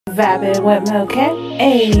Vibing with Mocha,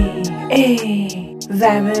 ayy, ayy.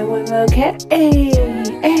 Vibing with Mocha, ayy,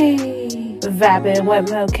 ayy. Vibing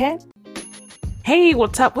with Mocha. Hey,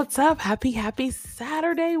 what's up? What's up? Happy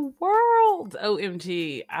Saturday, world.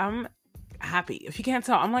 OMG. I'm happy. If you can't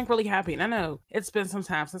tell, I'm like really happy. And I know it's been some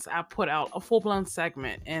time since I put out a full-blown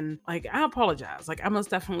segment. And like, I apologize. Like, I most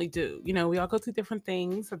definitely do. You know, we all go through different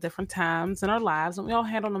things at different times in our lives and we all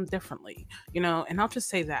handle them differently, you know, and I'll just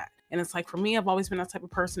say that. And it's like, for me, I've always been that type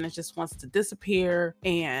of person that just wants to disappear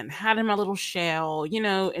and hide in my little shell, you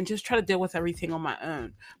know, and just try to deal with everything on my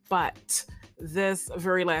own. But this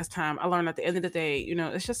very last time, I learned at the end of the day, you know,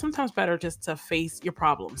 it's just sometimes better just to face your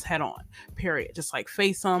problems head on, period. Just like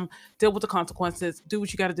face them, deal with the consequences, do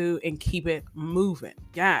what you got to do, and keep it moving.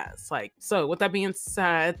 Yes. Like, so with that being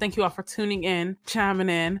said, thank you all for tuning in, chiming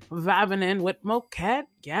in, vibing in with Moquette.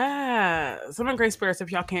 Yes. I'm in great spirits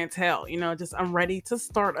if y'all can't tell. You know, just I'm ready to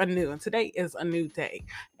start anew. And today is a new day.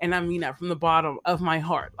 And I mean that from the bottom of my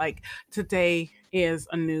heart. Like, today is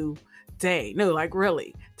a new day. No, like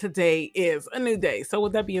really, today is a new day. So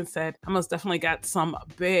with that being said, I most definitely got some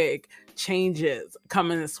big changes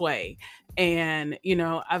coming this way. And, you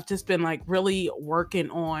know, I've just been like really working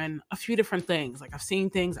on a few different things. Like, I've seen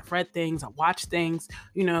things, I've read things, I've watched things,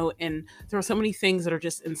 you know, and there are so many things that are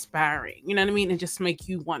just inspiring, you know what I mean? And just make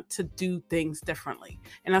you want to do things differently.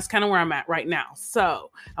 And that's kind of where I'm at right now.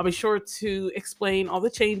 So I'll be sure to explain all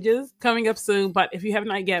the changes coming up soon. But if you have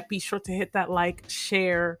not yet, be sure to hit that like,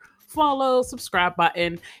 share, follow, subscribe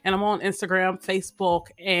button. And I'm on Instagram, Facebook,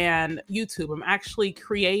 and YouTube. I'm actually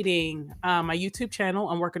creating my YouTube channel.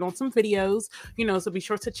 I'm working on some videos, you know, so be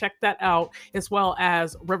sure to check that out, as well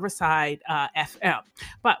as Riverside FM.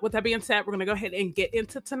 But with that being said, we're going to go ahead and get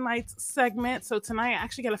into tonight's segment. So tonight, I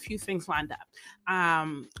actually got a few things lined up.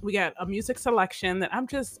 We got a music selection that I'm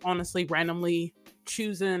just honestly randomly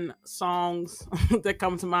choosing songs that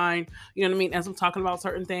come to mind, you know what I mean, as I'm talking about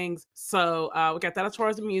certain things. So we got that as far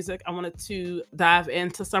as the music. I wanted to dive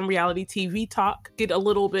into some reality TV talk, get a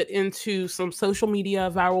little bit into some social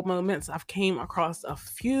media viral moments. I've came across a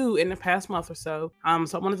few in the past month or so.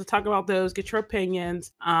 So I wanted to talk about those, get your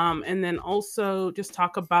opinions, and then also just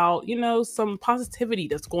talk about, you know, some positivity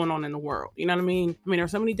that's going on in the world. You know what I mean? I mean,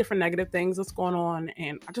 there's so many different negative things that's going on,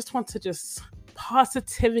 and I just want to just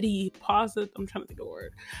positivity, positive. I'm trying to think of a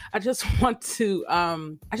word. I just want to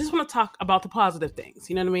talk about the positive things.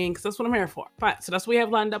 You know what I mean? Because that's what I'm here for. But so that's what we have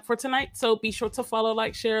lined up for tonight. So be sure to follow,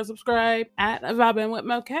 like, share, subscribe at Vibing with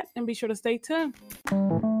Moquette, and be sure to stay tuned.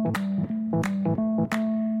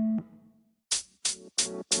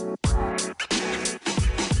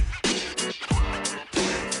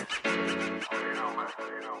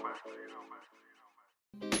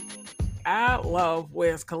 I love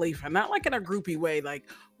Wiz Khalifa, not like in a groupie way. Like,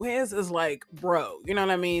 Wiz is like, bro, you know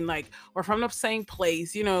what I mean? Like, we're from the same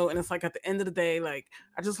place, you know, and it's like at the end of the day, like,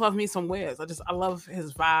 I just love me some Wiz. I love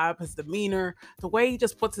his vibe, his demeanor, the way he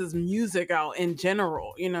just puts his music out in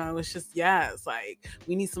general, you know, it's just, yes, like,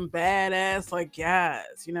 we need some badass, like,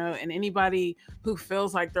 yes, you know, and anybody who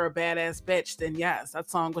feels like they're a badass bitch, then yes, that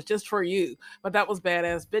song was just for you. But that was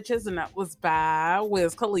Badass Bitches, and that was by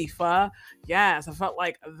Wiz Khalifa. Yes, I felt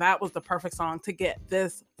like that was the perfect song to get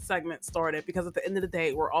this segment started, because at the end of the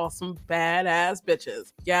day, we're all some badass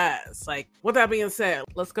bitches. Yes, like, with that being said,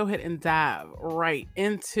 let's go ahead and dive right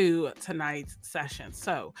into tonight's session.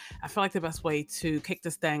 So I feel like the best way to kick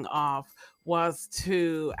this thing off was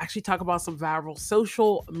to actually talk about some viral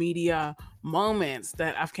social media moments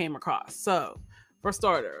that I've came across. So for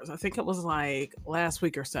starters, I think it was like last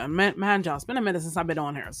week or so. Man, y'all, it's been a minute since I've been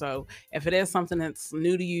on here. So if it is something that's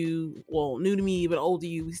new to you, well, new to me, but old to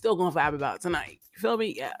you, we still gonna vibe about it tonight. You feel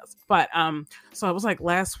me? Yes. But so it was like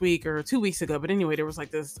last week or 2 weeks ago. But anyway, there was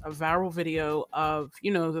like a viral video of,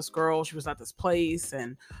 you know, this girl. She was at this place,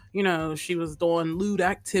 and, you know, she was doing lewd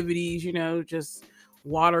activities, you know, just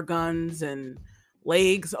water guns and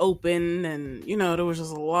legs open, and, you know, there was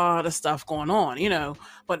just a lot of stuff going on, you know.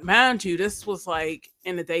 But mind you, this was like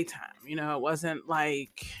in the daytime, you know. It wasn't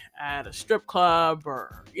like at a strip club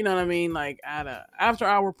or, you know what I mean, like at a after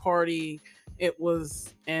hour party. It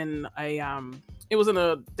was in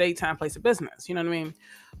a daytime place of business, you know what I mean.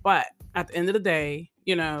 But at the end of the day,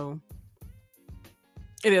 you know,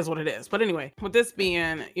 it is what it is. But anyway, with this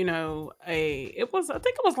being, you know, all right, let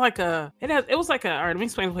me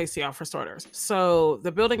explain the place to y'all for starters. So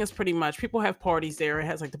the building is pretty much, people have parties there. It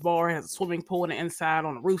has like the bar, it has a swimming pool on the inside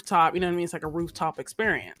on a rooftop, you know what I mean? It's like a rooftop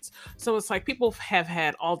experience. So it's like people have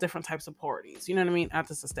had all different types of parties, you know what I mean, at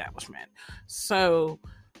this establishment. So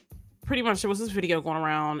pretty much there was this video going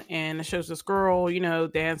around, and it shows this girl,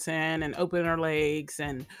 dancing and opening her legs,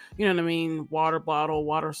 and you know what I mean, water bottle,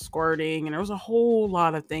 water squirting, and there was a whole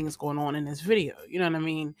lot of things going on in this video. You know what I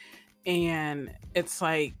mean? And it's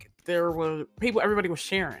like there were people, everybody was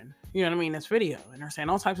sharing, you know what I mean, this video, and they're saying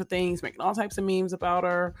all types of things, making all types of memes about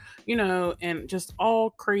her, and just all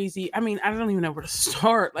crazy. I mean, I don't even know where to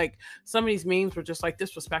start. Like, some of these memes were just like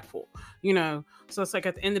disrespectful, so it's like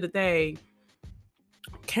at the end of the day,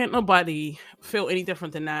 can't nobody feel any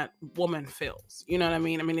different than that woman feels. You know what I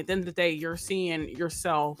mean? I mean, at the end of the day, you're seeing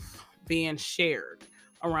yourself being shared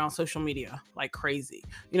around social media like crazy,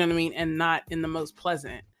 you know what I mean? And not in the most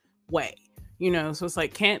pleasant way, So it's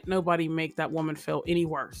like, can't nobody make that woman feel any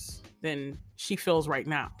worse than she feels right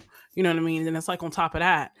now. You know what I mean? And it's like, on top of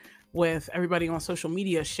that, with everybody on social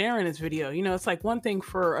media sharing this video, it's like one thing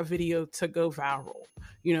for a video to go viral,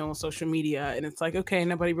 on social media. And it's like, okay,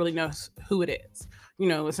 nobody really knows who it is.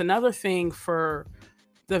 It's another thing for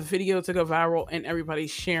the video to go viral and everybody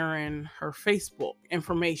sharing her Facebook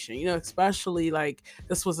information, especially like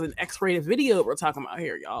this was an X-rated video we're talking about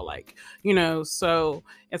here, y'all. Like, so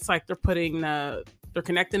it's like they're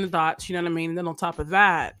connecting the dots, you know what I mean? And then on top of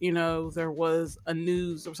that, there was a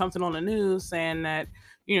news or something on the news saying that,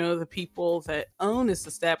 the people that own this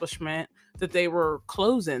establishment, that they were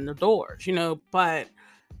closing their doors, but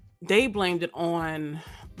they blamed it on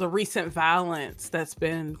the recent violence that's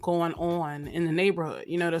been going on in the neighborhood.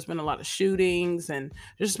 There's been a lot of shootings, and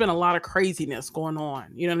there's been a lot of craziness going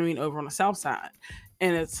on, you know what I mean, over on the South Side.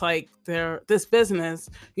 And it's like this business,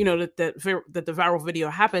 that the viral video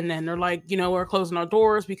happened, and they're like, we're closing our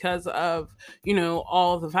doors because of,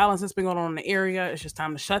 all the violence that's been going on in the area. It's just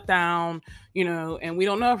time to shut down, and we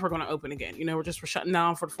don't know if we're going to open again. We're shutting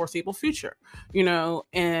down for the foreseeable future,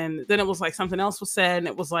 and then it was like something else was said, and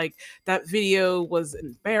it was like that video was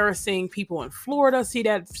embarrassing. People in Florida seen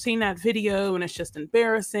that video, and it's just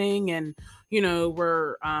embarrassing. And,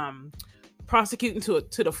 we're, prosecuting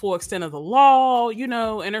to the full extent of the law,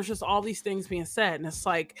 and there's just all these things being said. And it's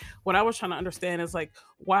like, what I was trying to understand is like,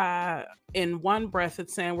 why in one breath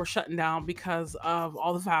it's saying we're shutting down because of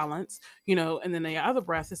all the violence, and then the other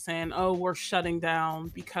breath is saying, oh, we're shutting down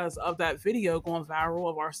because of that video going viral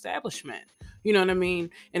of our establishment. You know what I mean?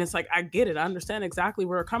 And it's like, I get it. I understand exactly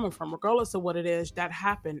where they're coming from, regardless of what it is that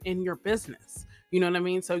happened in your business. You know what I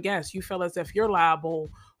mean? So yes, you feel as if you're liable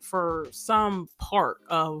for some part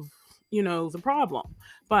of the problem.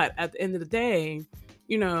 But at the end of the day,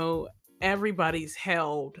 everybody's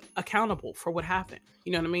held accountable for what happened.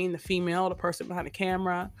 You know what I mean? The female, the person behind the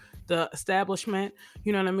camera, the establishment,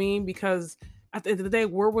 you know what I mean? Because at the end of the day,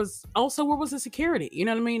 where was the security? You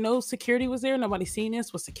know what I mean? No security was there. Nobody seen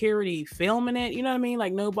this. Was security filming it? You know what I mean?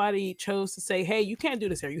 Like, nobody chose to say, hey, you can't do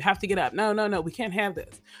this here. You have to get up. No, we can't have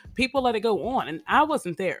this. People let it go on. And I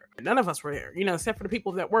wasn't there. None of us were there, except for the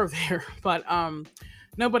people that were there. But,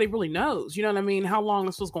 nobody really knows, you know what I mean, how long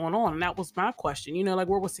this was going on. And that was my question, like,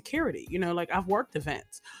 where was security? Like, I've worked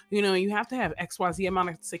events, you have to have XYZ amount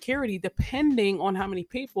of security depending on how many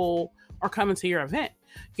people are coming to your event,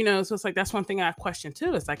 so it's like, that's one thing I question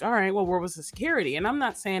too. It's like, all right, well, where was the security? And I'm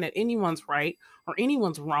not saying that anyone's right or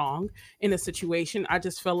anyone's wrong in a situation. I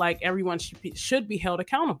just feel like everyone should be held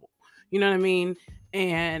accountable. You know what I mean?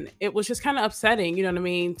 And it was just kind of upsetting, you know what I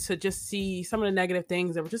mean, to just see some of the negative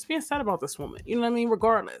things that were just being said about this woman, you know what I mean,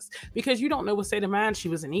 regardless, because you don't know what state of mind she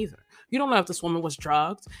was in either. You don't know if this woman was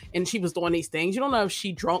drugged and she was doing these things. You don't know if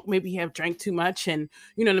she drunk, maybe have drank too much, and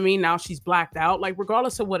you know what I mean, now she's blacked out. Like,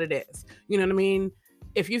 regardless of what it is, you know what I mean,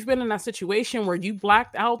 if you've been in that situation where you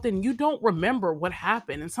blacked out, then you don't remember what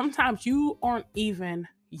happened. And sometimes you aren't even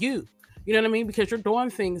you. You know what I mean? Because you're doing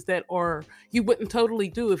things that you wouldn't totally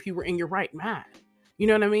do if you were in your right mind. You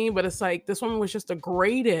know what I mean? But it's like, this woman was just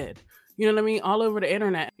degraded, you know what I mean, all over the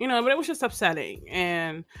internet, but it was just upsetting.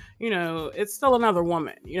 And, it's still another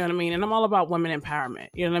woman, you know what I mean? And I'm all about women empowerment,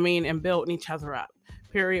 you know what I mean? And building each other up.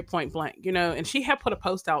 Period, point blank, and she had put a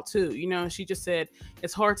post out too, and she just said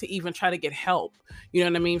it's hard to even try to get help, you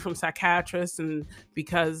know what I mean, from psychiatrists, and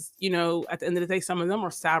because, at the end of the day, some of them are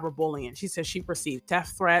cyberbullying. She said she received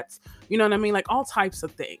death threats, you know what I mean, like all types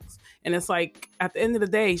of things. And it's like, at the end of the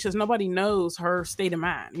day, it's just nobody knows her state of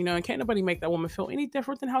mind, and can't nobody make that woman feel any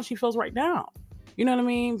different than how she feels right now, you know what I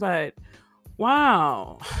mean? But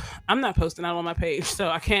wow, I'm not posting that on my page, so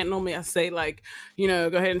I can't normally say like, go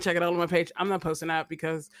ahead and check it out on my page. I'm not posting that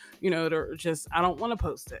because, I don't want to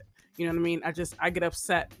post it. You know what I mean? I get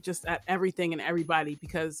upset just at everything and everybody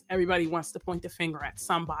because everybody wants to point the finger at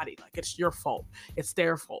somebody. Like it's your fault. It's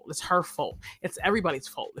their fault. It's her fault. It's everybody's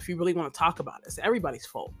fault. If you really want to talk about it, it's everybody's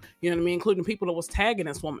fault. You know what I mean? Including people that was tagging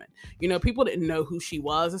this woman. You know, people didn't know who she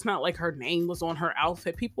was. It's not like her name was on her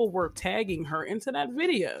outfit. People were tagging her into that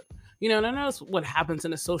video. You know, and I know that's what happens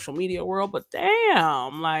in the social media world, but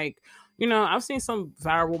damn, like, you know, I've seen some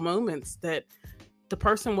viral moments that the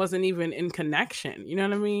person wasn't even in connection. You know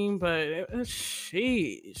what I mean? But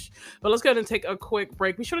sheesh. But let's go ahead and take a quick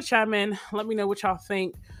break. Be sure to chime in. Let me know what y'all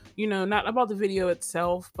think. You know, not about the video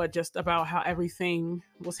itself, but just about how everything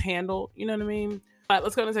was handled. You know what I mean? But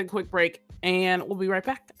let's go ahead and take a quick break, and we'll be right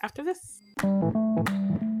back after this.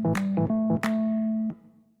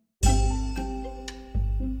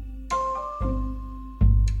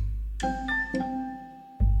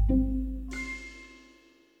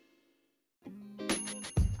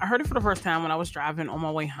 I heard it for the first time when I was driving on my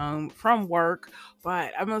way home from work,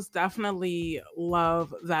 but I most definitely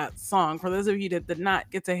love that song. For those of you that did not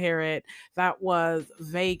get to hear it, that was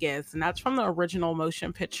Vegas, and that's from the original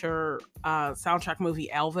motion picture soundtrack movie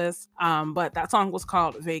Elvis. But that song was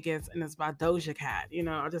called Vegas, and it's by Doja Cat. You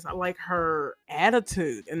know, I like her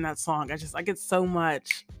attitude in that song. I get so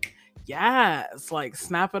much. Yes, like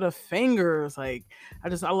snap of the fingers. Like I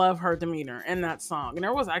love her demeanor in that song. And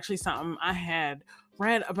there was actually something I had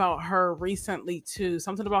read about her recently too.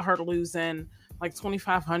 Something about her losing like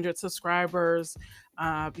 2,500 subscribers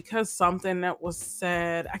because something that was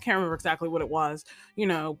said. I can't remember exactly what it was, you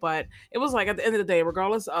know, but it was like at the end of the day,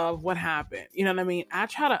 regardless of what happened, you know what I mean? I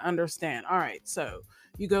try to understand. All right, so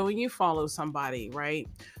you go and you follow somebody, right?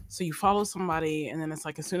 So you follow somebody, and then it's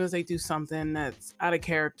like as soon as they do something that's out of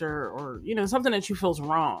character or, you know, something that you feel's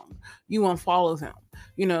wrong, you unfollow them,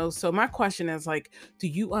 you know? So my question is like, do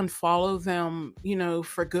you unfollow them, you know,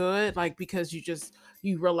 for good? Like, because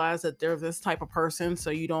you realize that they're this type of person, so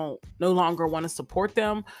you don't no longer want to support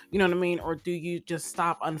them, you know what I mean? Or do you just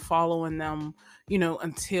stop unfollowing them, you know,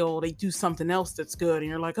 until they do something else that's good and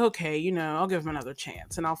you're like, okay, you know, I'll give them another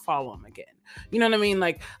chance and I'll follow them again. You know what I mean?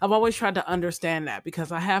 Like I've always tried to understand that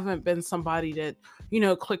because I haven't been somebody that, you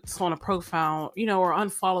know, clicks on a profile, you know, or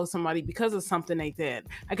unfollow somebody because of something they did.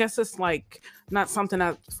 I guess it's like not something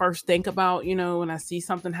I first think about, you know, when I see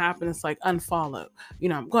something happen, it's like unfollow, you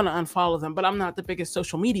know, I'm going to unfollow them, but I'm not the biggest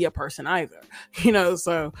social media person either, you know,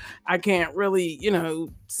 so I can't really, you know,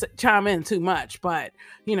 chime in too much, but,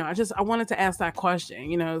 you know, I wanted to ask that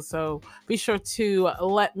question, you know, so be sure to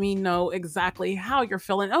let me know exactly how you're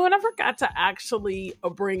feeling. Oh, and I forgot to actually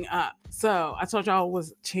bring up. So I told y'all I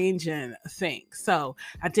was changing things. So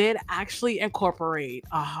I did actually incorporate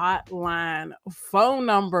a hotline phone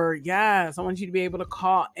number. Yes, I want you to be able to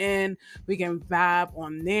call in. We can vibe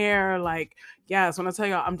on there. Like, yes, when I tell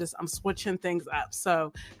y'all, I'm switching things up.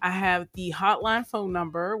 So I have the hotline phone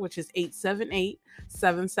number, which is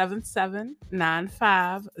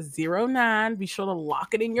 878-777-9509. Be sure to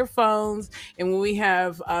lock it in your phones. And when we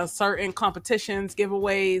have certain competitions,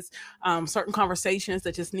 giveaways, certain conversations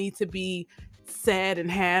that just need to be said and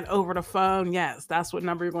had over the phone, yes, that's what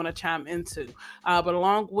number you're going to chime into. But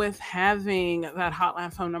along with having that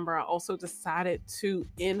hotline phone number, I also decided to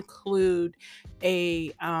include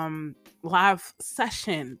a live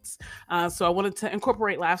sessions. So I wanted to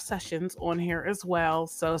incorporate live sessions on here as well.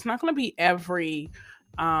 So it's not going to be every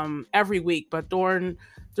week, but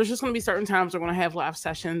there's just going to be certain times we're going to have live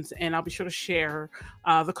sessions, and I'll be sure to share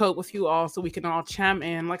the code with you all so we can all chime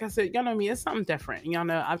in. Like I said, y'all know me, it's something different. Y'all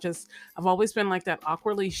know I've always been like that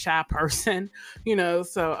awkwardly shy person, you know,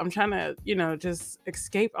 so I'm trying to, you know, just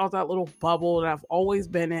escape out that little bubble that I've always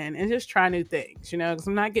been in and just try new things, you know, because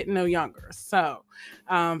I'm not getting no younger. So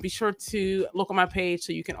be sure to look on my page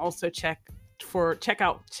so you can also check so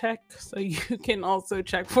you can also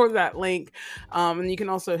check for that link, and you can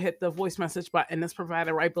also hit the voice message button that's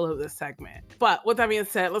provided right below this segment. But with that being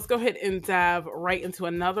said, let's go ahead and dive right into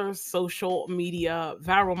another social media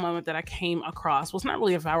viral moment that I came across. Well, it's not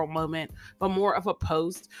really a viral moment, but more of a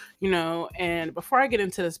post, you know. And before I get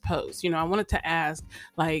into this post, you know, I wanted to ask,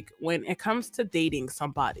 like, when it comes to dating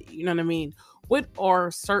somebody, you know what I mean, what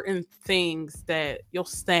are certain things that you'll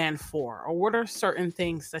stand for, or what are certain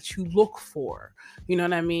things that you look for, you know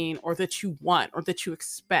what I mean, or that you want, or that you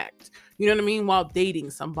expect, you know what I mean, while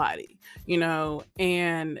dating somebody, you know,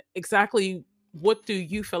 and exactly what do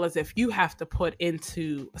you feel as if you have to put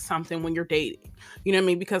into something when you're dating, you know what I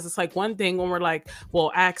mean? Because it's like one thing when we're like,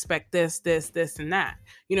 well, I expect this, and that,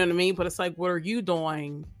 you know what I mean? But it's like, what are you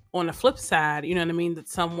doing on the flip side, you know what I mean, that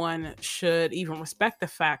someone should even respect the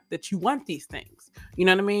fact that you want these things, you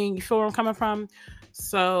know what I mean? You feel where I'm coming from?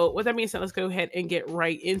 So with that being said, let's go ahead and get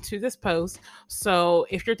right into this post. So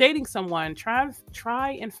if you're dating someone, try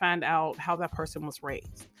and find out how that person was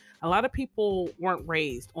raised. A lot of people weren't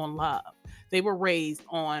raised on love. They were raised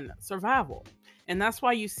on survival. And that's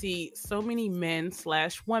why you see so many men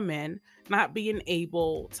slash women not being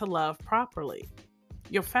able to love properly.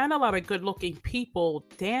 You'll find a lot of good looking people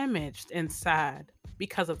damaged inside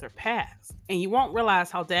because of their past. And you won't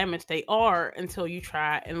realize how damaged they are until you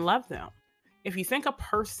try and love them. If you think a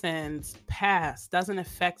person's past doesn't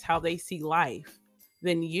affect how they see life,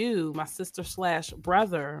 then you, my sister slash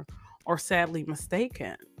brother, are sadly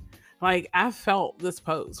mistaken. Like, I felt this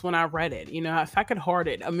post when I read it. You know, if I could heart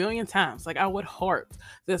it a million times, like I would heart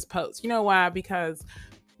this post. You know why? Because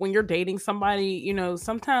when you're dating somebody, you know,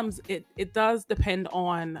 sometimes it does depend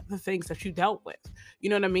on the things that you dealt with. You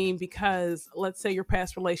know what I mean? Because let's say your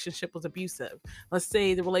past relationship was abusive. Let's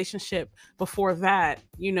say the relationship before that,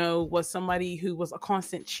 you know, was somebody who was a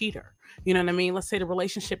constant cheater. You know what I mean? Let's say the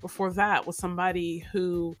relationship before that was somebody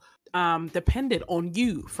who depended on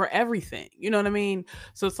you for everything. You know what I mean?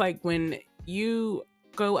 So it's like when you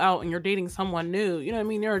go out and you're dating someone new, you know what I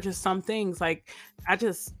mean? There are just some things, like I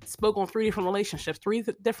just spoke on 3 different relationships,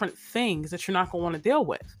 different things that you're not going to want to deal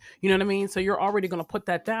with. You know what I mean? So you're already going to put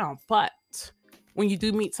that down. But when you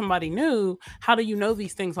do meet somebody new, how do you know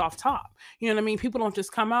these things off top? You know what I mean? People don't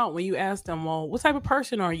just come out when you ask them, well, what type of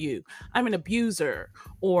person are you? I'm an abuser,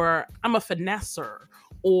 or I'm a finesser,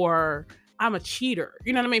 or I'm a cheater.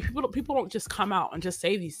 You know what I mean? People don't just come out and just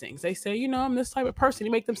say these things. They say, you know, I'm this type of person.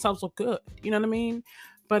 You make themselves look good. You know what I mean?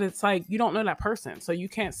 But it's like, you don't know that person. So you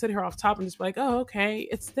can't sit here off top and just be like, oh, okay,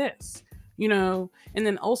 it's this, you know? And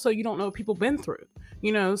then also you don't know what people been through,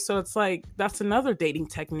 you know? So it's like, that's another dating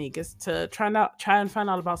technique, is to try and find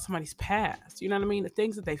out about somebody's past. You know what I mean? The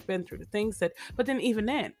things that they've been through, but then even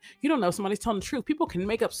then, you don't know if somebody's telling the truth. People can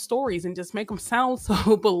make up stories and just make them sound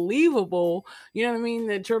so believable. You know what I mean?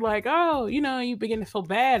 That you're like, oh, you know, you begin to feel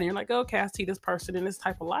bad and you're like, okay, I see this person in this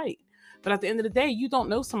type of light. But at the end of the day, you don't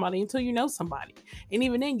know somebody until you know somebody. And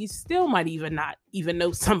even then, you still might even not even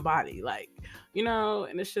know somebody. Like, you know,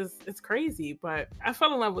 and it's crazy. But I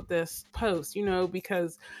fell in love with this post, you know,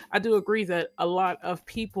 because I do agree that a lot of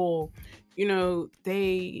people, you know,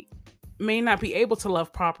 they may not be able to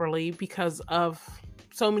love properly because of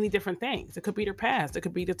so many different things. It could be their past. It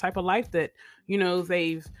could be the type of life that, you know,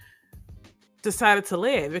 they've decided to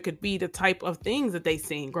live. It could be the type of things that they've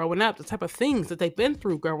seen growing up, the type of things that they've been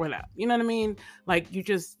through growing up. You know what I mean? Like, you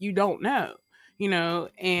don't know, you know.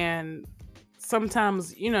 And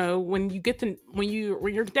sometimes, you know, when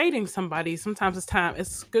you're dating somebody, sometimes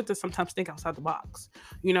it's good to sometimes think outside the box.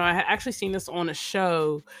 You know, I had actually seen this on a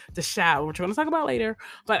show, The Chi, which we're going to talk about later,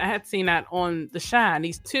 but I had seen that on The Chi, and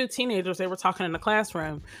these 2 teenagers, they were talking in the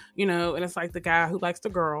classroom, you know, and it's like the guy who likes the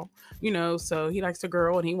girl, you know, so he likes the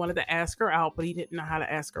girl and he wanted to ask her out, but he didn't know how to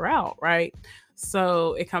ask her out, right?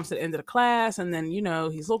 So it comes to the end of the class, and then, you know,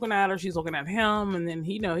 he's looking at her, she's looking at him, and then,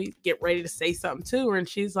 you know, he get ready to say something to her, and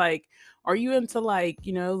she's like, are you into, like,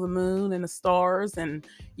 you know, the moon and the stars, and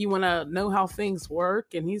you want to know how things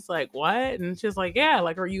work? And he's like, what? And she's like, yeah,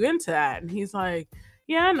 like, are you into that? And he's like,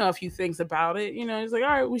 yeah, I know a few things about it. You know, he's like, all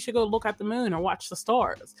right, we should go look at the moon or watch the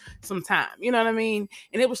stars sometime. You know what I mean?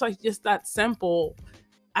 And it was like just that simple.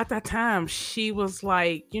 At that time, she was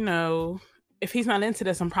like, you know, if he's not into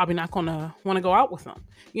this, I'm probably not going to want to go out with him.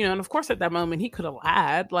 You know, and of course, at that moment, he could have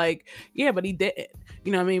lied. Like, yeah, but he didn't.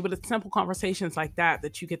 You know what I mean? But it's simple conversations like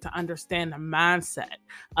that you get to understand the mindset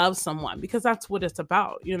of someone, because that's what it's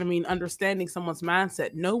about. You know what I mean? Understanding someone's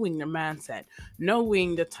mindset, knowing their mindset,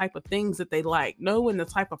 knowing the type of things that they like, knowing the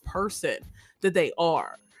type of person that they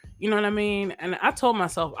are. You know what I mean? And I told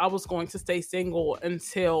myself I was going to stay single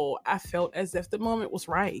until I felt as if the moment was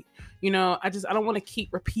right. You know, I don't want to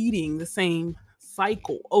keep repeating the same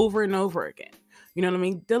cycle over and over again. You know what I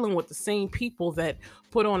mean? Dealing with the same people that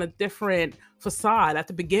put on a different facade at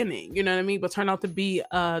the beginning, you know what I mean? But turn out to be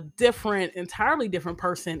a entirely different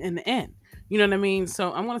person in the end. You know what I mean?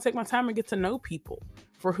 So I'm going to take my time and get to know people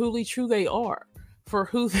for who they are, for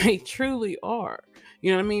who they truly are.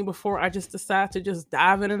 You know what I mean? Before I just decide to just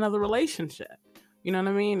dive in another relationship. You know what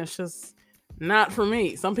I mean? It's just not for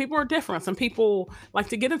me. Some people are different. Some people like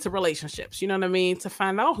to get into relationships, you know what I mean? To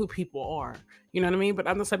find out who people are, you know what I mean? But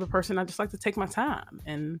I'm the type of person, I just like to take my time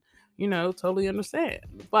and, totally understand.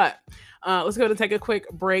 But let's go to take a quick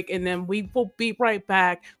break and then we will be right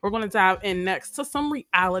back. We're going to dive in next to some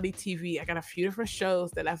reality TV. I got a few different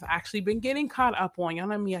shows that I've actually been getting caught up on. Y'all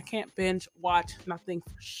know me, I can't binge watch nothing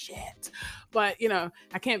for shit. But,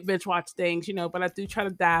 I can't binge watch things, but I do try to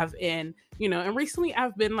dive in, and recently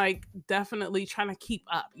I've been like definitely trying to keep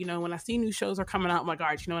up. When I see new shows are coming out, I'm like, all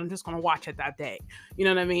right, I'm just going to watch it that day. You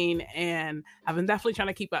know what I mean? And I've been definitely trying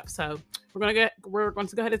to keep up. So we're going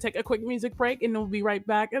to go ahead and take a quick music break and then we'll be right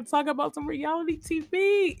back and talk about some reality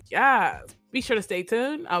TV. Yes. Be sure to stay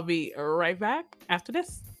tuned. I'll be right back after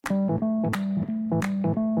this.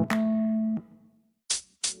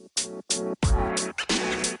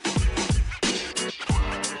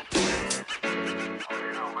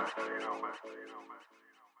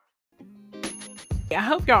 I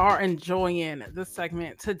hope y'all are enjoying this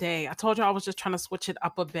segment today. I told you I was just trying to switch it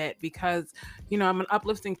up a bit because, I'm an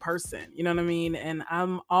uplifting person, you know what I mean? And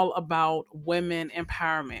I'm all about women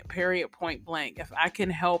empowerment, period, point blank. If I can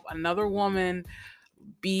help another woman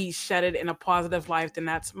be shedded in a positive life, then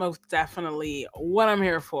that's most definitely what I'm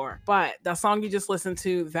here for. But that song you just listened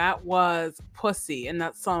to, that was Pussy, and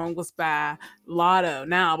that song was by Latto.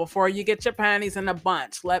 Now, before you get your panties in a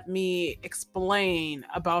bunch, let me explain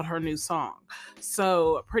about her new song.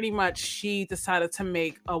 So pretty much she decided to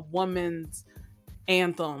make a woman's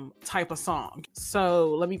anthem type of song.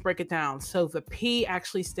 So let me break it down. So the P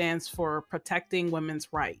actually stands for protecting women's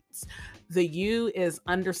rights. The U is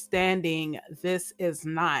understanding this is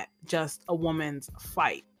not just a woman's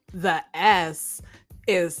fight. The S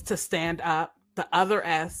is to stand up. The other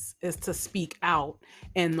S is to speak out.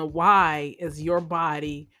 And the Y is your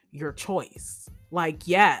body, your choice. Like,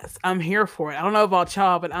 yes, I'm here for it. I don't know about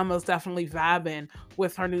y'all, but I'm most definitely vibing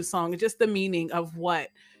with her new song. It's just the meaning of what,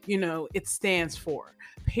 it stands for,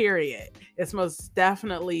 period. It's most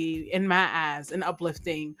definitely, in my eyes, an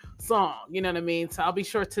uplifting song. You know what I mean? So I'll be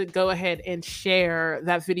sure to go ahead and share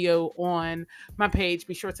that video on my page.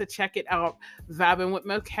 Be sure to check it out, Vibing with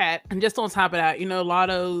Moket. And just on top of that,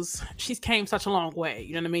 Latto's, she's came such a long way.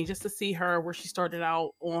 You know what I mean? Just to see her where she started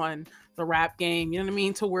out on the rap game, you know what I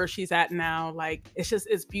mean, to where she's at now, like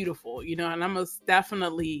it's beautiful, and I'm most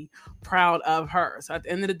definitely proud of her. So at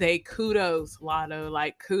the end of the day, kudos, Latto,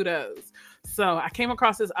 like kudos. So I came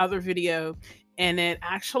across this other video and it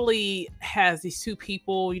actually has these two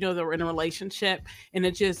people, that were in a relationship, and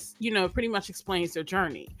it just, pretty much explains their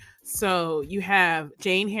journey. So you have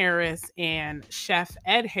Jane Harris and Chef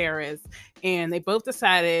Ed Harris, and they both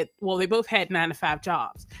decided, they both had 9-to-5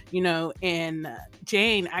 jobs, and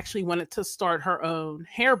Jane actually wanted to start her own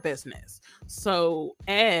hair business. So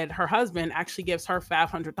Ed, her husband, actually gives her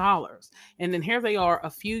 $500. And then here they are a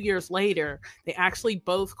few years later, they actually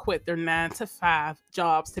both quit their 9-to-5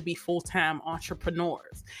 jobs to be full-time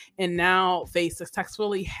entrepreneurs. And now they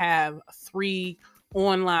successfully have 3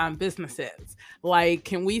 online businesses. Like,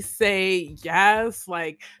 can we say yes?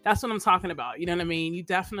 Like, that's what I'm talking about. You know what I mean? You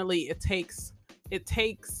definitely, it takes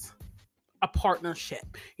a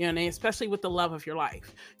partnership, especially with the love of your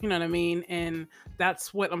life, you know what I mean? And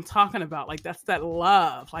that's what I'm talking about. Like, that's that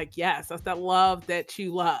love. Like, yes, that's that love that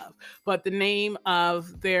you love. But the name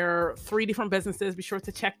of their 3 different businesses, be sure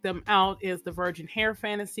to check them out, is the Virgin Hair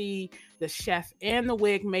Fantasy, the Chef and the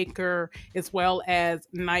Wig Maker, as well as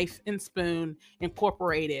Knife and Spoon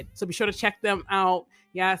Incorporated. So be sure to check them out.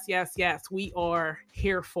 Yes, yes, yes. We are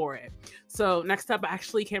here for it. So next up, I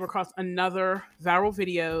actually came across another viral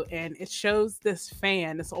video, and it shows this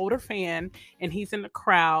older fan, and he's in the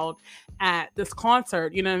crowd at this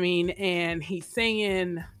concert, you know what I mean? And he's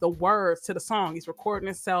singing the words to the song. He's recording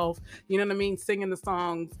himself, you know what I mean? Singing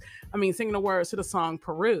the words to the song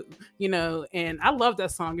Peru, and I love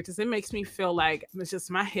that song. It makes me feel like it's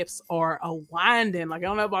just my hips are a winding. Like, I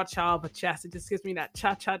don't know about y'all, but yes, it just gives me that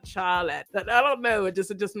cha-cha-cha, that I don't know. It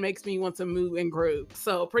just makes me want to move and groove.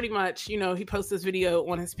 So pretty much, he posts this video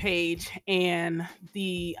on his page, and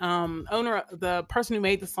the owner, the person who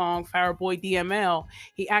made the song, Fireboy DML,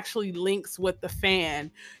 he actually links with the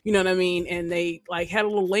fan, you know what I mean? And they like had a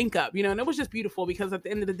little link up, and it was just beautiful because at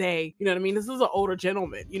the end of the day, you know what I mean? This is an older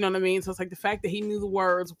gentleman, you know what I mean? So it's like the fact that he knew the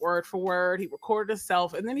words word for word, he recorded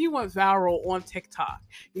himself, and then he went viral on TikTok,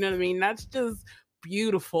 you know what I mean? That's just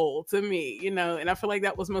beautiful to me, and I feel like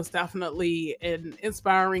that was most definitely an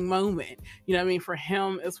inspiring moment, for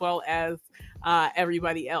him as well as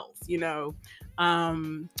everybody else,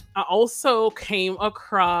 I also came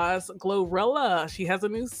across Glorilla. She has a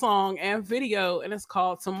new song and video, and it's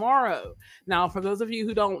called Tomorrow. Now, for those of you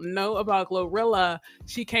who don't know about Glorilla,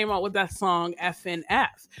 she came out with that song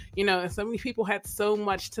FNF. And so many people had so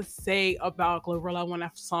much to say about Glorilla when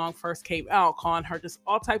that song first came out, calling her just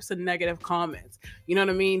all types of negative comments. You know what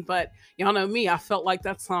I mean? But y'all know me, I felt like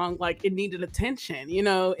that song, like it needed attention,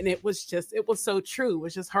 and it was so true. It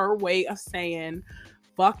was just her way of saying,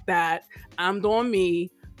 fuck that, I'm doing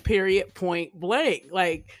me, period, point blank.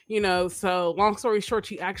 So long story short,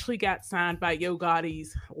 she actually got signed by Yo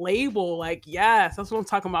Gotti's label. Like, yes, that's what I'm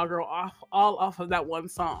talking about, girl. All off of that one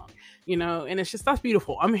song, and that's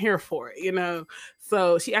beautiful. I'm here for it.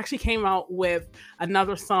 So she actually came out with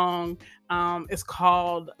another song. It's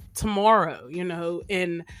called Tomorrow,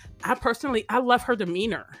 and I love her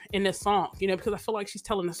demeanor in this song, because I feel like she's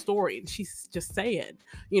telling a story and she's just saying,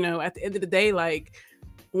 at the end of the day, like,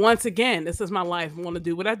 once again, this is my life. I want to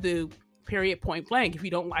do what I do, period, point blank. If you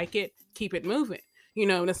don't like it, keep it moving.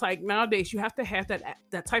 And it's like nowadays you have to have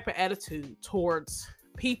that type of attitude towards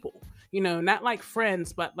people. Not like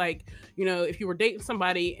friends, but like, if you were dating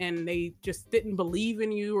somebody and they just didn't believe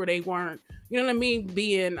in you, or they weren't,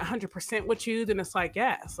 being 100% with you, then it's like,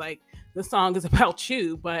 yes, like the song is about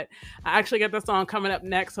you. But I actually got the song coming up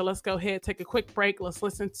next. So let's go ahead, take a quick break. Let's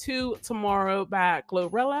listen to Tomorrow by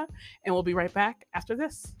Glorilla, and we'll be right back after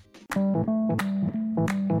this.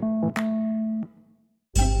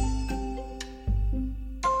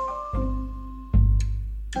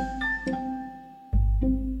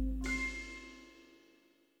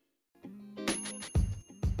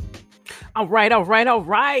 All right.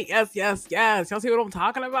 Yes. Y'all see what I'm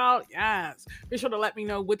talking about? Yes. Be sure to let me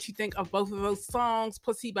know what you think of both of those songs,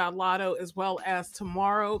 Pussy by Lotto, as well as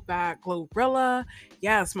Tomorrow by Glorilla.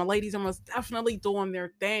 Yes, my ladies are most definitely doing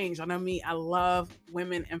their things. I know me, I love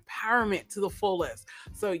women empowerment to the fullest.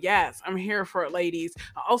 So yes, I'm here for it, ladies.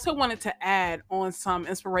 I also wanted to add on some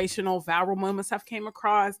inspirational viral moments I've came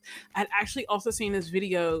across. I'd actually also seen this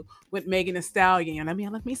video with Megan Thee Stallion. I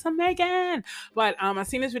love me some Megan. But I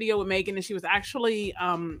seen this video with Megan, and she was actually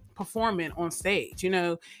performing on stage,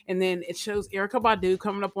 and then it shows Erykah Badu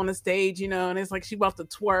coming up on the stage, and it's like she about to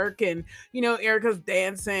twerk, and Erykah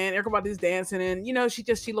Badu's dancing,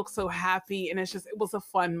 and she looks so happy, and it was a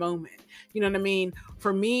fun moment. You know what I mean?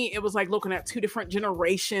 For me, it was like looking at two different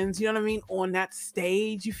generations, on that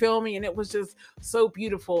stage, you feel me? And it was just so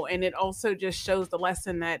beautiful. And it also just shows the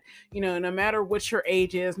lesson that, no matter what your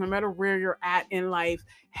age is, no matter where you're at in life,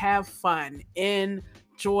 have fun,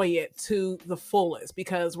 enjoy it to the fullest,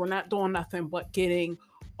 because we're not doing nothing but getting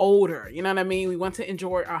older. You know what I mean? We want to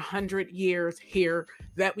enjoy our 100 years here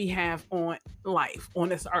that we have on life on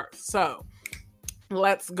this earth. So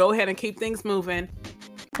let's go ahead and keep things moving.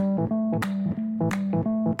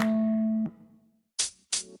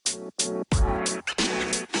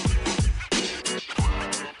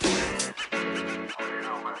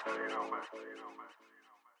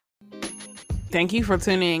 Thank you for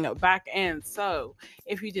tuning back in. So,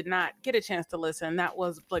 if you did not get a chance to listen, that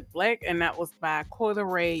was Blick Blick, and that was by Coi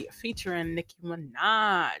Leray featuring Nicki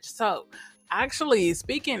Minaj. So, actually,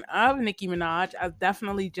 speaking of Nicki Minaj, I've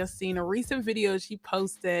definitely just seen a recent video she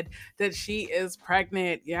posted that she is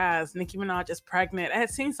pregnant. Yes, Nicki Minaj is pregnant. I had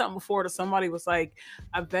seen something before that somebody was like,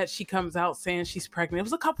 I bet she comes out saying she's pregnant. It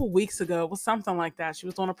was a couple weeks ago. It was something like that. She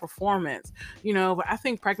was on a performance, but I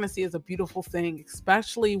think pregnancy is a beautiful thing,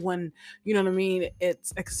 especially when,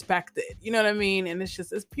 it's expected, and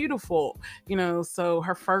it's beautiful, so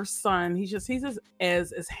her first son, he's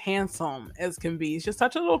as handsome as can be. He's just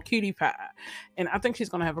such a little cutie pie. And I think she's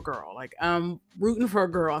going to have a girl. Like, I'm rooting for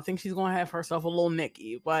a girl. I think she's going to have herself a little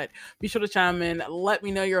Nikki. But be sure to chime in. Let me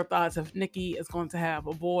know your thoughts if Nikki is going to have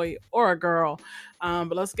a boy or a girl.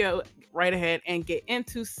 But let's go right ahead and get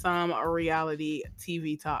into some reality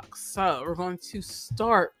TV talk. So we're going to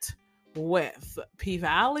start with P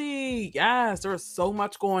Valley. Yes, there's so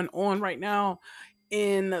much going on right now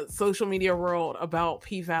in the social media world about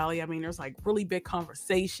P Valley. There's like really big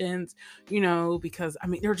conversations, because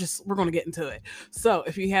we're going to get into it. So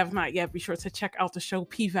if you have not yet, be sure to check out the show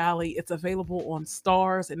P Valley. It's available on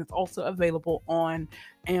Stars, and it's also available on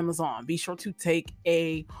Amazon. Be sure to take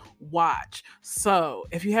a watch. So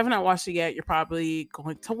if you have not watched it yet, you're probably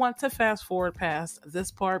going to want to fast forward past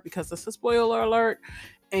this part, because it's a spoiler alert.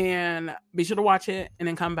 And be sure to watch it and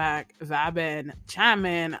then come back, vibe in, chime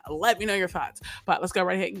in, let me know your thoughts. But let's go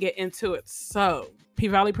right ahead and get into it. So, P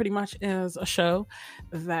Valley pretty much is a show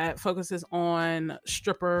that focuses on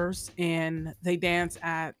strippers, and they dance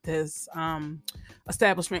at this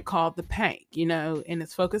establishment called the Pank, and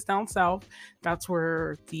it's focused down south. That's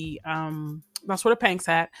where the Pank's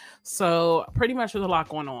at. So pretty much there's a lot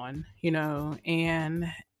going on,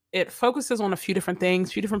 and it focuses on a few different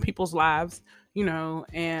things, few different people's lives,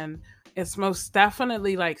 and it's most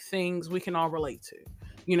definitely like things we can all relate to,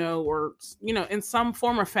 or, in some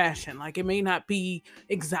form or fashion. Like it may not be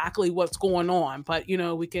exactly what's going on, but,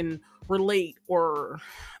 we can relate or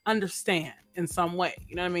understand in some way.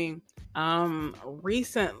 You know what I mean?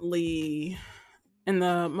 Recently, in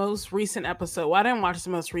the most recent episode, well, I didn't watch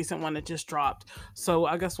the most recent one that just dropped, so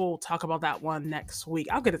I guess we'll talk about that one next week.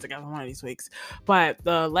 I'll get it together one of these weeks. But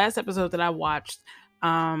the last episode that I watched,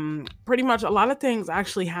 pretty much a lot of things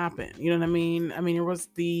actually happened. You know what I mean? It was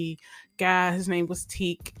the guy, his name was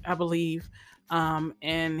Teak, I believe.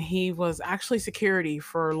 And he was actually security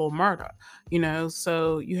for Lil Murda,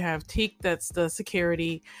 so you have Teak, that's the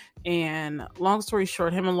security, and long story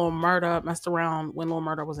short, him and Lil Murda messed around when Lil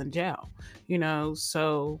Murda was in jail,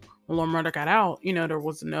 so when Lil Murda got out, there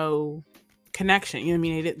was no connection,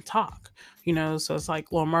 they didn't talk, so it's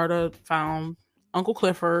like Lil Murda found Uncle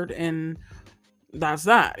Clifford, and that's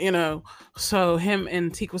that, so him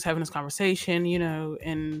and Teak was having this conversation,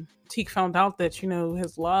 and Teak found out that,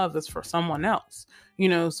 his love is for someone else,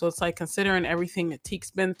 so it's like considering everything that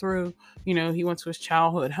Teak's been through, he went to his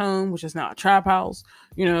childhood home, which is now a trap house,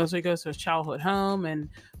 so he goes to his childhood home, and,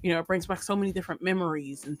 it brings back so many different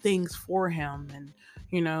memories and things for him. And,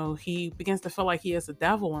 he begins to feel like he has a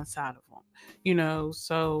devil inside of him,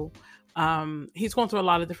 so he's going through a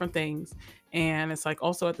lot of different things. And it's like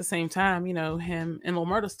also at the same time, him and Lil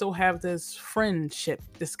Murda still have this friendship,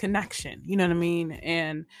 this connection, you know what I mean?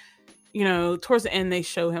 And, towards the end, they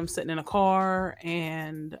show him sitting in a car,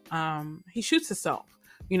 and he shoots himself,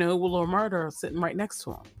 with Lil Murda sitting right next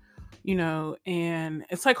to him, and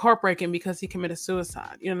it's like heartbreaking because he committed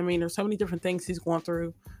suicide. You know what I mean? There's so many different things he's going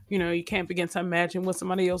through. You can't begin to imagine what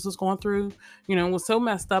somebody else is going through. What's so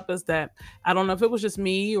messed up is that I don't know if it was just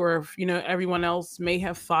me or if, everyone else may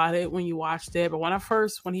have thought it when you watched it. But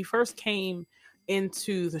when he first came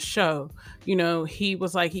into the show, he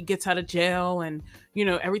was like, he gets out of jail, and,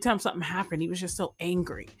 every time something happened, he was just so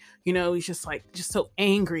angry. He's just so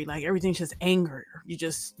angry. Like everything's just anger. You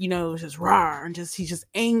just, it's just raw, and he's just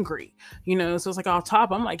angry, so it's like off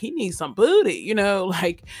top, I'm like, he needs some booty,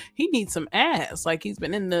 like he needs some ass. Like he's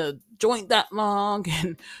been in the joint that long,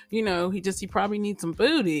 and, he probably needs some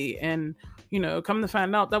booty. And, come to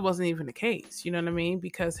find out that wasn't even the case. You know what I mean?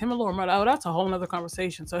 Because him and Lil Murda, that's a whole nother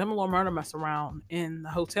conversation. So him and Lil Murda messed around in the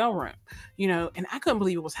hotel room, and I couldn't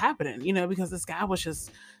believe it was happening, because this guy was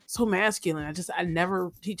just so masculine.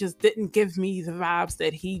 He just didn't give me the vibes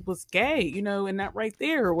that he was gay, and that right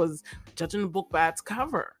there was judging the book by its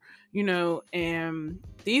cover, and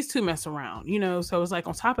these two mess around, so it's like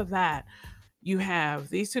on top of that, you have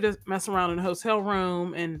these two that mess around in a hotel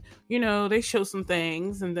room, and, they show some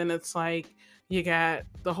things, and then it's like, you got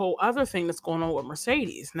the whole other thing that's going on with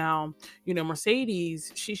Mercedes. Now, Mercedes,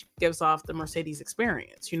 she gives off the Mercedes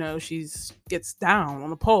experience. She gets down on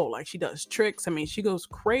the pole, like she does tricks. She goes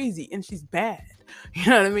crazy, and she's bad. You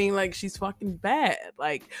know what I mean? Like she's fucking bad.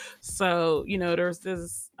 Like, so, there's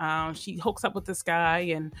this, she hooks up with this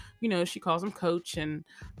guy, and, she calls him Coach, and,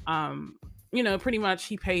 pretty much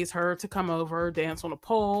he pays her to come over, dance on a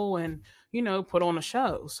pole, and, put on a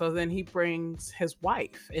show. So then he brings his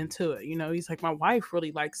wife into it. He's like, my wife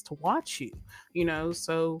really likes to watch you,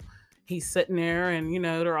 so he's sitting there, and,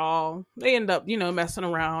 they end up, messing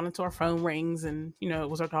around until her phone rings, and, it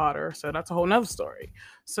was her daughter. So that's a whole nother story.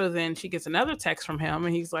 So then she gets another text from him,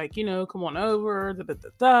 and he's like, come on over, da, da, da,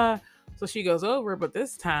 da. So she goes over, but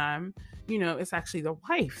this time, it's actually the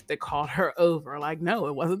wife that called her over. Like, no,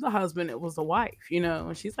 it wasn't the husband, it was the wife,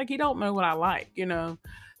 and she's like, you don't know what I like,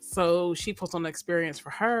 So she puts on the experience for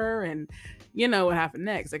her, and what happened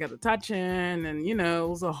next? They got the touching, and it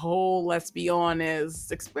was a whole, let's be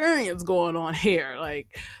honest, experience going on here.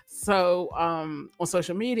 Like, so on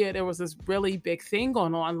social media, there was this really big thing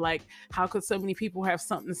going on. Like, how could so many people have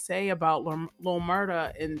something to say about Lil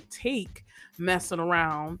Murda and Teak messing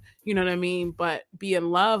around? You know what I mean? But be in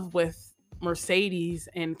love with Mercedes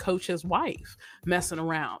and Coach's wife messing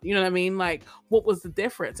around. You know what I mean? Like, what was the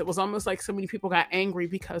difference? It was almost like so many people got angry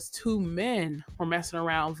because two men were messing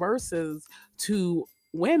around versus two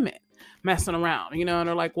women messing around, and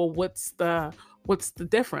they're like, well, what's the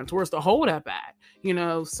difference? Where's the hold up at?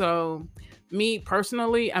 So me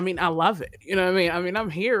personally, I mean, I love it. You know what I mean? I mean, I'm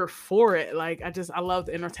here for it. Like, I love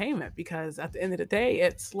the entertainment because at the end of the day,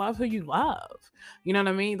 it's love who you love. You know what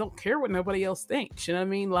I mean? Don't care what nobody else thinks. You know what I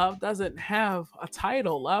mean? Love doesn't have a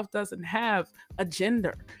title, love doesn't have a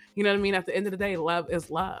gender. You know what I mean? At the end of the day, love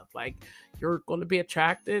is love. Like, you're going to be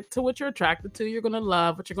attracted to what you're attracted to. You're going to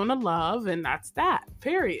love what you're going to love. And that's that,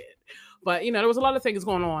 period. But there was a lot of things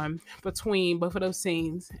going on between both of those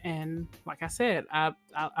scenes, and like I said,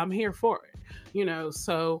 I'm here for it.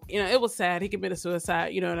 So it was sad. He committed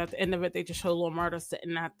suicide. And at the end of it, they just showed little Murder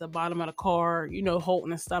sitting at the bottom of the car,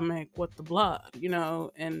 holding his stomach with the blood.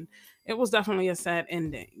 And it was definitely a sad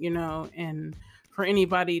ending. And for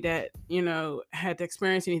anybody that had to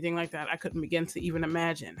experience anything like that, I couldn't begin to even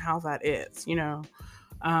imagine how that is.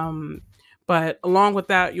 Um, but along with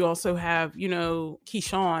that, you also have,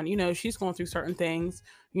 Keyshawn, she's going through certain things.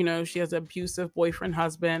 She has an abusive boyfriend,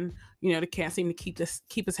 husband, that can't seem to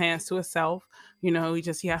keep his hands to himself. He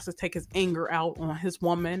has to take his anger out on his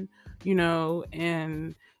woman,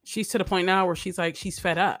 and she's to the point now where she's like, she's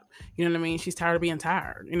fed up. You know what I mean? She's tired of being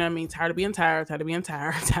tired. You know what I mean? Tired of being tired, tired of being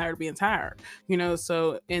tired, tired of being tired.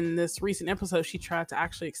 So in this recent episode, she tried to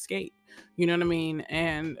actually escape. You know what I mean?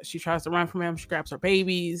 And she tries to run from him. She grabs her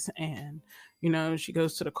babies and, she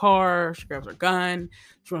goes to the car. She grabs her gun.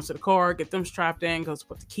 She runs to the car, get them strapped in, goes to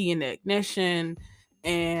put the key in the ignition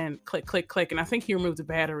and click, click, click. And I think he removed the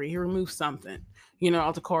battery. He removed something,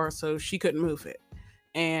 out the car so she couldn't move it.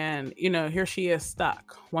 And, here she is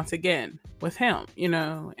stuck once again with him,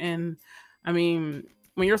 and I mean,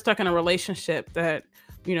 when you're stuck in a relationship that,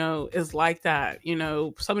 is like that,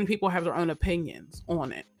 so many people have their own opinions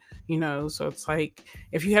on it. So it's like,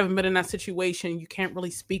 if you haven't been in that situation, you can't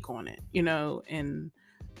really speak on it, and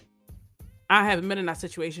I haven't been in that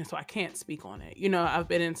situation, so I can't speak on it. I've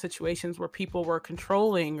been in situations where people were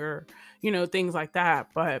controlling or, things like that,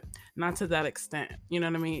 but not to that extent. You know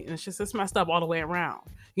what I mean? And it's messed up all the way around,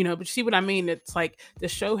 but you see what I mean? It's like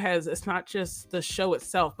it's not just the show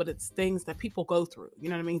itself, but it's things that people go through. You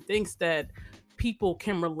know what I mean? Things that people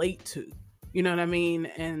can relate to, you know what I mean?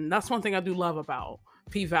 And that's one thing I do love about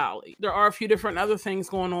P-Valley. There are a few different other things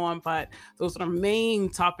going on, but those are the main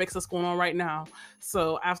topics that's going on right now.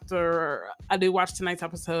 So after I do watch tonight's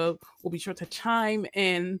episode, we'll be sure to chime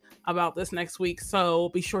in about this next week. So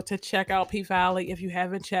be sure to check out P-Valley. If you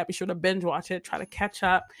haven't yet, be sure to binge watch it. Try to catch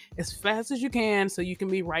up as fast as you can so you can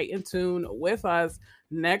be right in tune with us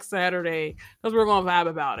next Saturday, because we're going to vibe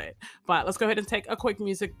about it. But let's go ahead and take a quick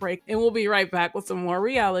music break, and we'll be right back with some more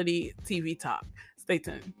reality TV talk. Stay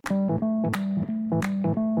tuned.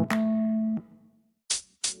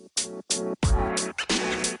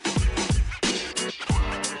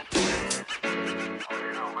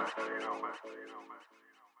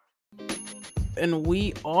 And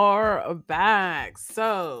we are back.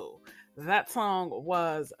 So that song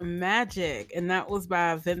was Magic, and that was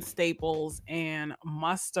by Vince Staples and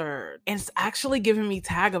Mustard. And it's actually giving me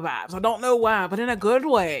Tyga vibes. I don't know why, but in a good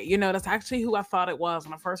way. That's actually who I thought it was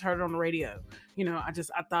when I first heard it on the radio.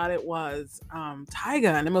 I thought it was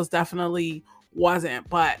Tyga, and it most definitely wasn't.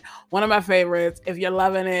 But one of my favorites. If you're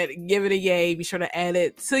loving it, give it a yay. Be sure to add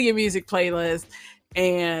it to your music playlist.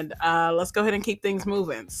 And let's go ahead and keep things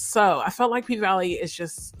moving. So I felt like P-Valley is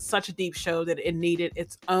just such a deep show that it needed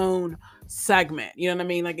its own segment. You know what I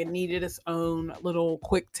mean? Like, it needed its own little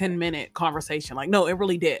quick 10-minute conversation. Like, no, it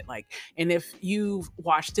really did. Like, and if you've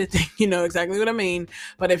watched it, then you know exactly what I mean.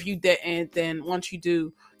 But if you didn't, then once you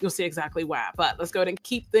do, you'll see exactly why. But let's go ahead and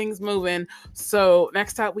keep things moving. So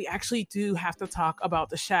next up, we actually do have to talk about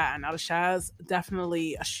The Chi. Now, The Chi is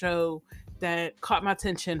definitely a show that caught my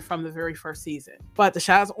attention from the very first season. But The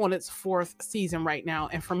Chi is on its 4th season right now.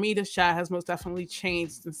 And for me, The Chi has most definitely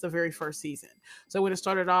changed since the very first season. So when it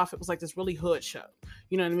started off, it was like this really hood show.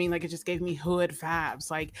 You know what I mean? Like, it just gave me hood vibes.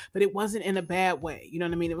 Like, but it wasn't in a bad way. You know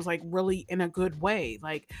what I mean? It was like really in a good way.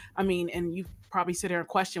 Like, I mean, and you probably sit there and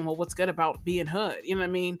question, well, what's good about being hood? You know what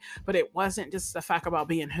I mean? But it wasn't just the fact about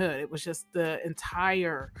being hood. It was just the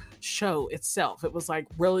entire show itself. It was like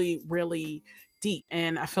really, really deep.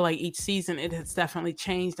 And I feel like each season it has definitely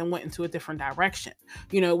changed and went into a different direction,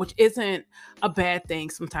 which isn't a bad thing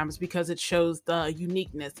sometimes, because it shows the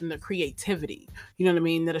uniqueness and the creativity, you know what I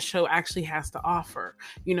mean, that a show actually has to offer.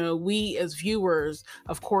 We as viewers,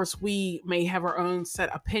 of course, we may have our own set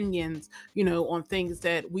opinions, on things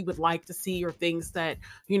that we would like to see, or things that,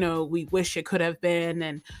 we wish it could have been.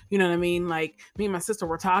 And, you know what I mean? Like, me and my sister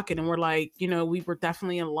were talking and we're like, we were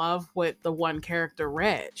definitely in love with the one character,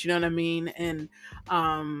 Reg, you know what I mean? And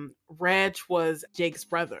Reg was Jake's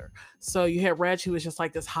brother. So you had Reg, who was just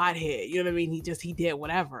like this hothead, you know what I mean? He did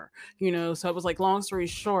whatever, so it was like, long story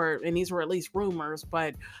short, and these were at least rumors,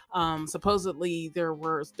 but supposedly there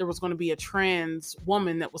was going to be a trans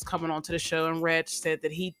woman that was coming onto the show, and Reg said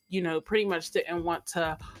that he, pretty much didn't want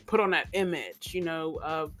to put on that image,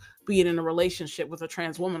 of being in a relationship with a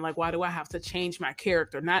trans woman. Like, why do I have to change my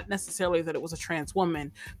character? Not necessarily that it was a trans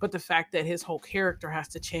woman, but the fact that his whole character has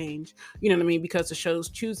to change, you know what I mean? Because the show's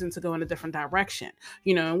choosing to go in a different direction,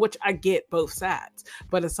 in which I get both sides.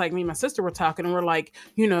 But it's like, me and my sister were talking, and we're like,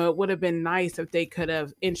 it would have been nice if they could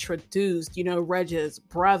have introduced, Reg's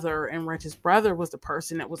brother, and Reg's brother was the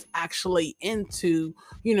person that was actually into,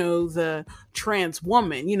 the trans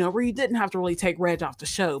woman, where you didn't have to really take Reg off the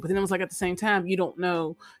show. But then it was like, at the same time, you don't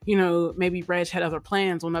know, maybe Reg had other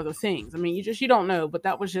plans on other things. I mean, you don't know, but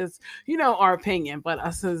that was just, our opinion. But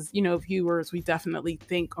us as, viewers, we definitely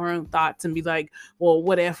think our own thoughts and be like, well,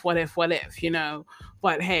 what if,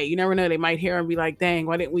 but hey, you never know. They might hear and be like, dang,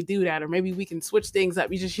 why didn't we do that? Or maybe we can switch things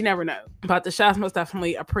up. You never know. But the show's most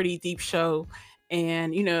definitely a pretty deep show.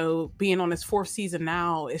 And, being on its 4th season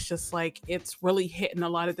now, it's just like, it's really hitting a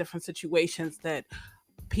lot of different situations that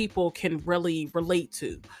people can really relate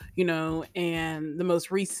to, and the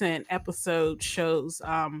most recent episode shows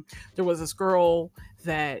there was this girl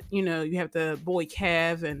that, you have the boy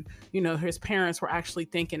Kev, and, his parents were actually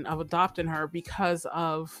thinking of adopting her because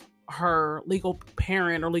of her legal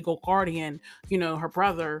parent or legal guardian, her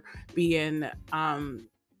brother being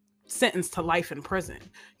sentenced to life in prison.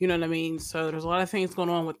 You know what I mean? So there's a lot of things going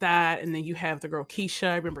on with that. And then you have the girl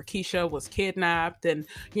Keisha. Remember, Keisha was kidnapped, and,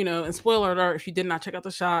 and spoiler alert, if you did not check out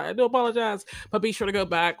the show, I do apologize, but be sure to go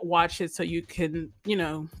back, watch it so you can,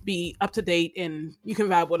 be up to date and you can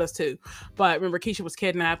vibe with us too. But remember, Keisha was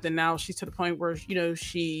kidnapped, and now she's to the point where,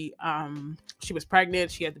 she was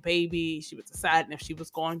pregnant. She had the baby. She was deciding if she was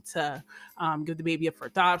going to give the baby up for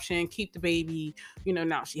adoption, keep the baby,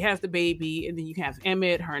 now she has the baby. And then you have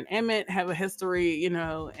Emmett. Her and Emmett have a history,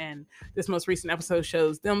 and this most recent episode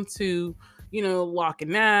shows them two,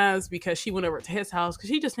 locking eyes because she went over to his house because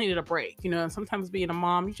she just needed a break, and sometimes being a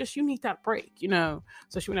mom, you need that break,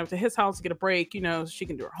 so she went over to his house to get a break, so she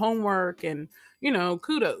can do her homework, and,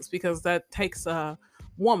 kudos, because that takes a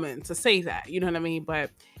woman to say that, you know what I mean?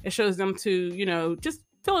 But it shows them to, just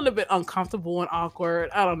feeling a bit uncomfortable and awkward.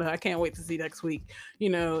 I don't know. I can't wait to see next week,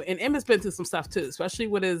 and Emmett's been through some stuff too, especially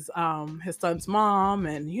with his son's mom,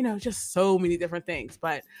 and, just so many different things.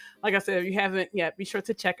 But like I said, if you haven't yet, be sure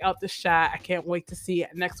to check out the shot. I can't wait to see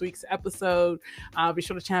next week's episode. Be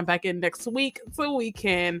sure to chime back in next week so we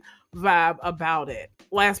can vibe about it.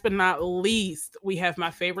 Last but not least, we have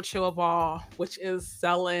my favorite show of all, which is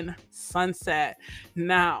Selling Sunset.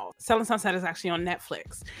 Now, Selling Sunset is actually on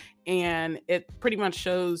Netflix, and it pretty much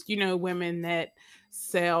shows, women that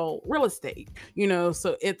sell real estate,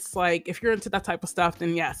 so it's like, if you're into that type of stuff,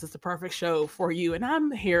 then yes, it's the perfect show for you. And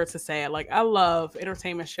I'm here to say it, like, I love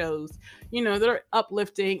entertainment shows, that are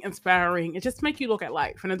uplifting, inspiring, and just make you look at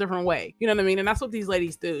life in a different way, you know what I mean? And that's what these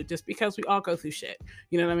ladies do, just because we all go through shit,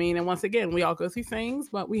 you know what I mean? And once again, we all go through things,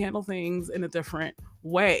 but we handle things in a different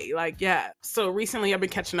way. Like, yeah. So recently I've been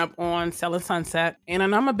catching up on Selling Sunset, and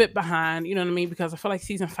I'm a bit behind, you know what I mean? Because I feel like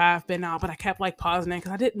season 5 been out, but I kept like pausing it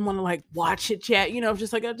because I didn't want to like watch it yet,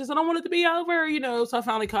 just like, I don't want it to be over, so I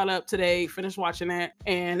finally caught up today, finished watching it.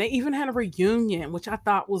 And they even had a reunion, which I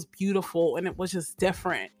thought was beautiful, and it was just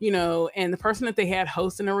different, and the person that they had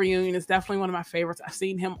hosting a reunion is definitely one of my favorites. I've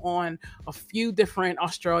seen him on a few different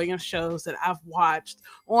Australian shows that I've watched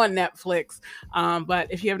on Netflix, but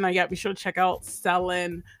if you have not yet, be sure to check out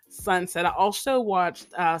Selling Sunset. I also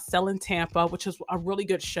watched Selling Tampa, which is a really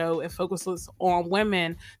good show. It focuses on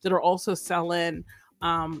women that are also selling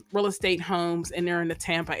real estate homes, and they're in the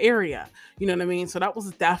Tampa area, you know what I mean? So that was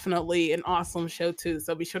definitely an awesome show too,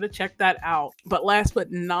 so be sure to check that out. But last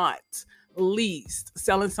but not least,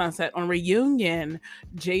 Selling Sunset on Reunion,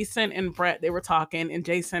 Jason and Brett, they were talking, and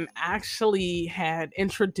Jason actually had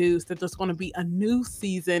introduced that there's going to be a new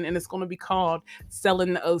season, and it's going to be called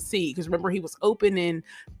Selling the OC, because remember, he was opening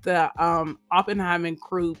the Oppenheimer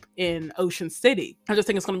group in Ocean City. I just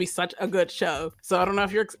think it's going to be such a good show, so I don't know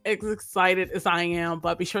if you're as excited as I am,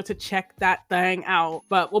 but be sure to check that thing out.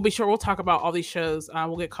 But we'll talk about all these shows.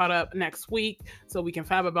 We'll get caught up next week so we can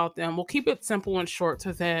fab about them. We'll keep it simple and short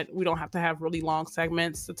so that we don't have to have really long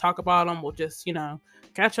segments to talk about them. We'll just,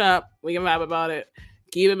 catch up. We can vibe about it.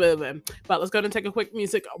 keep it moving. But let's go ahead and take a quick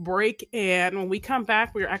music break. And when we come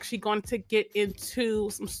back, we're actually going to get into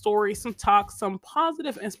some stories, some talks, some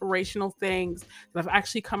positive, inspirational things that I've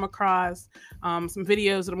actually come across, some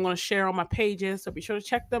videos that I'm going to share on my pages. So be sure to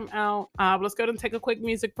check them out. But let's go ahead and take a quick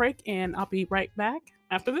music break, and I'll be right back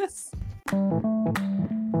after this.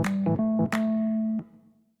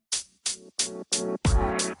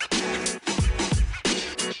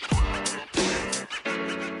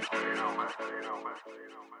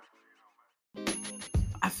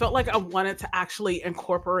 I felt like I wanted to actually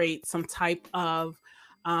incorporate some type of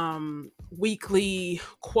weekly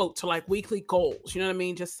quote to like weekly goals. You know what I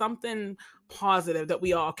mean? Just something positive that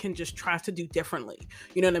we all can just try to do differently.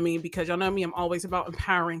 You know what I mean? Because y'all know me, I'm always about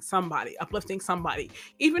empowering somebody, uplifting somebody,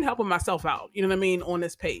 even helping myself out. You know what I mean? On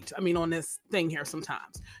this page, on this thing here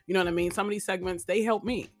sometimes. You know what I mean? Some of these segments, they help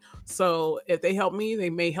me. So if they help me, they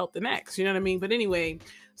may help the next. You know what I mean? But anyway,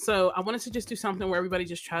 so I wanted to just do something where everybody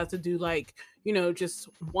just tries to do like, just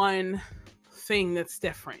one thing that's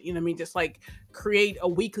different. You know what I mean? Just like create a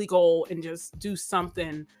weekly goal and just do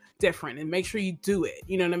something different and make sure you do it.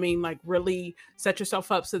 You know what I mean? Like really set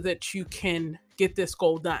yourself up so that you can get this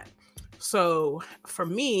goal done. So for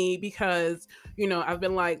me, because, I've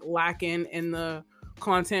been like lacking in the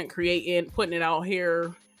content creating, putting it out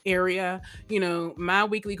here area, my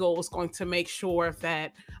weekly goal is going to make sure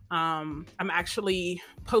that I'm actually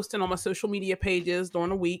posting on my social media pages during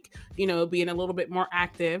the week, being a little bit more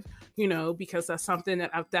active, because that's something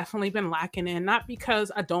that I've definitely been lacking in, not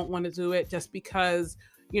because I don't want to do it, just because,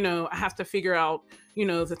 I have to figure out,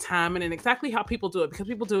 the time and exactly how people do it, because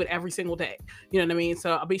people do it every single day. You know what I mean?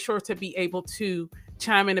 So I'll be sure to be able to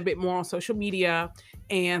chime in a bit more on social media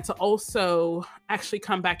and to also actually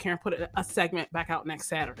come back here and put a segment back out next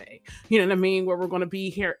Saturday. You know what I mean? Where we're going to be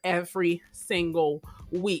here every single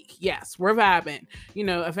week. Yes, we're vibing.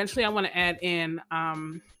 Eventually I want to add in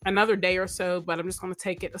another day or so, but I'm just going to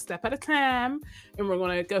take it a step at a time, and we're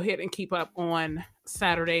going to go ahead and keep up on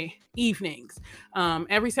Saturday evenings.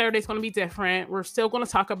 Every Saturday is going to be different. We're still going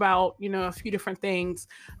to talk about, a few different things,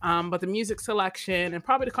 but the music selection and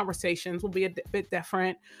probably the conversations will be a bit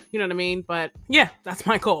different. You know what I mean? But yeah, that's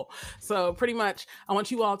my goal. So pretty much I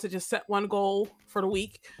want you all to just set one goal for the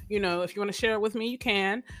week. If you want to share it with me, you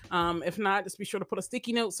can. If not, just be sure to put a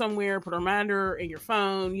sticky note somewhere, put a reminder in your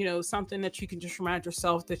phone, something that you can just remind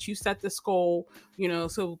yourself that you set this goal,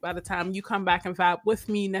 so by the time you come back and vibe with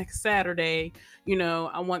me next Saturday,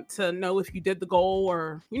 I want to know if you did the goal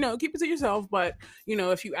or, keep it to yourself. But,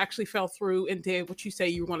 if you actually fell through and did what you say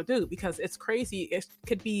you were going to do, because it's crazy. It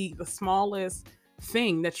could be the smallest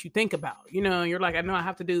thing that you think about, you're like, I know I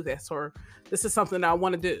have to do this, or this is something that I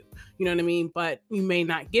want to do, you know what I mean? But you may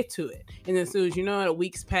not get to it. And then as soon as a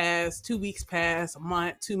week's pass, 2 weeks pass, a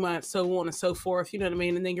month, 2 months, so on and so forth, you know what I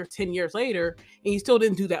mean? And then you're 10 years later and you still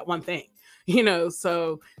didn't do that one thing.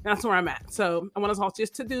 So that's where I'm at. So I want us all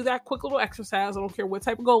just to do that quick little exercise. I don't care what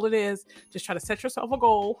type of goal it is. Just try to set yourself a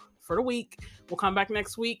goal for the week. We'll come back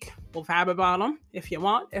next week. We'll vibe about them if you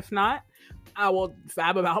want. If not, I will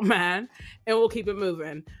vibe about mine and we'll keep it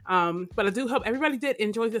moving. But I do hope everybody did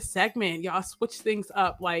enjoy this segment. Y'all switch things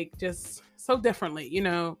up like just so differently.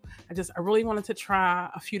 I really wanted to try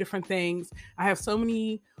a few different things. I have so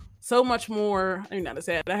much more. I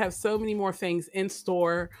have so many more things in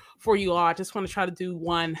store for you all. I just want to try to do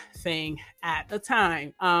one thing at a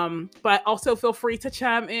time. But also feel free to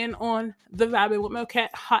chime in on the Vibing with Mo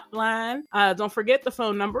Cat hotline. Don't forget the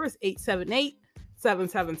phone number is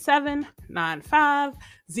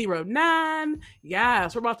 878-777-9509.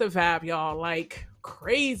 Yes, we're about to vibe, y'all, like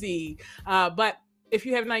crazy. But if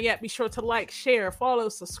you have not yet, be sure to like, share, follow,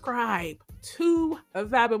 subscribe to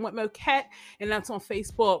Vibing with Mo Cat, and that's on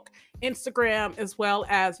Facebook, Instagram, as well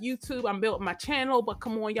as YouTube. I'm building my channel, but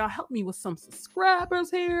come on, y'all, help me with some subscribers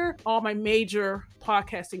here. All my major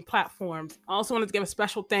podcasting platforms. I also wanted to give a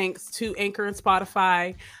special thanks to Anchor and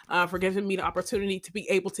Spotify for giving me the opportunity to be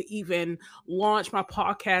able to even launch my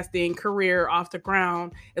podcasting career off the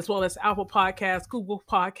ground, as well as Apple Podcasts, Google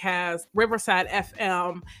Podcasts, Riverside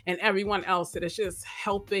FM, and everyone else that is just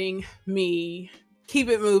helping me keep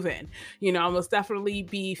it moving. I'll most definitely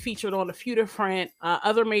be featured on a few different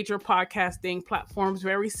other major podcasting platforms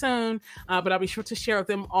very soon, but I'll be sure to share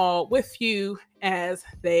them all with you as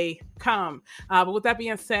they come. But with that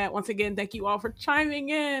being said, once again, thank you all for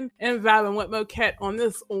chiming in and vibing with Mo Cat on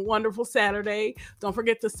this wonderful Saturday. Don't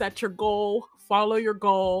forget to set your goal follow your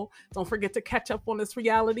goal. Don't forget to catch up on this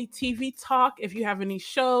reality TV talk. If you have any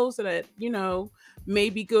shows that,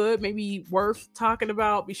 may be good, maybe worth talking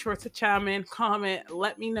about, be sure to chime in, comment,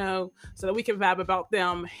 let me know so that we can vibe about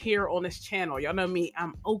them here on this channel. Y'all know me,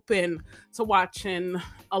 I'm open to watching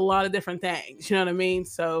a lot of different things, you know what I mean?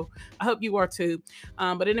 So I hope you are too.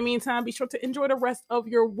 But in the meantime, be sure to enjoy the rest of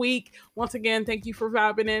your week. Once again, thank you for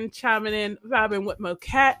vibing in, chiming in, vibing with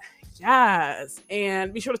Moket. Yes.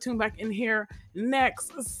 And be sure to tune back in here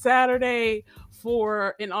next Saturday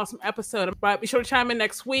for an awesome episode. But be sure to chime in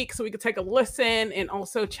next week so we can take a listen and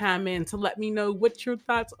also chime in to let me know what your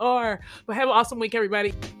thoughts are. But have an awesome week,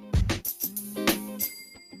 everybody.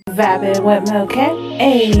 Vibing with Moket,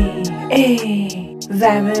 ayy, ayy.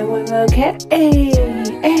 Vibing with Moket, ayy,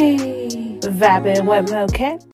 ayy. Vibing with Moket.